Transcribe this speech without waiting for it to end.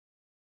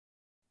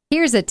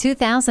Here's a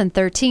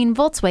 2013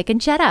 Volkswagen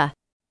Jetta.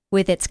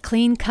 With its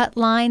clean-cut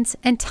lines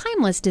and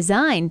timeless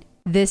design,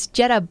 this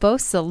Jetta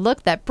boasts a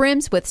look that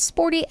brims with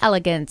sporty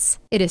elegance.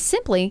 It is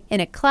simply in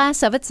a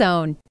class of its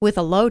own. With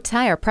a low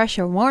tire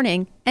pressure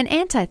warning, an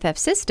anti-theft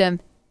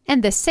system,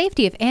 and the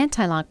safety of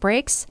anti-lock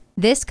brakes,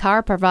 this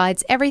car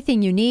provides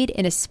everything you need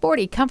in a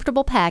sporty,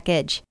 comfortable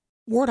package.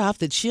 Ward off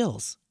the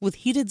chills with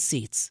heated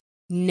seats.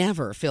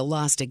 Never feel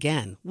lost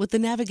again with the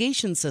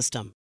navigation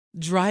system.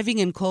 Driving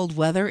in cold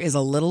weather is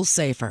a little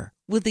safer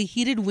with the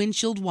heated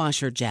windshield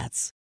washer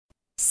jets.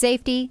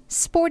 Safety,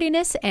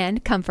 sportiness,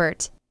 and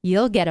comfort.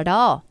 You'll get it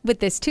all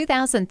with this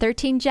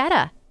 2013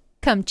 Jetta.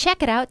 Come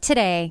check it out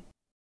today.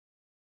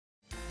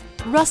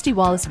 Rusty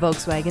Wallis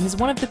Volkswagen is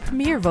one of the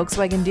premier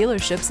Volkswagen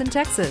dealerships in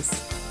Texas.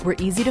 We're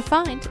easy to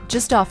find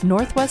just off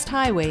Northwest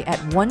Highway at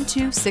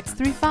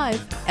 12635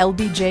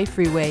 LBJ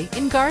Freeway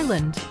in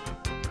Garland.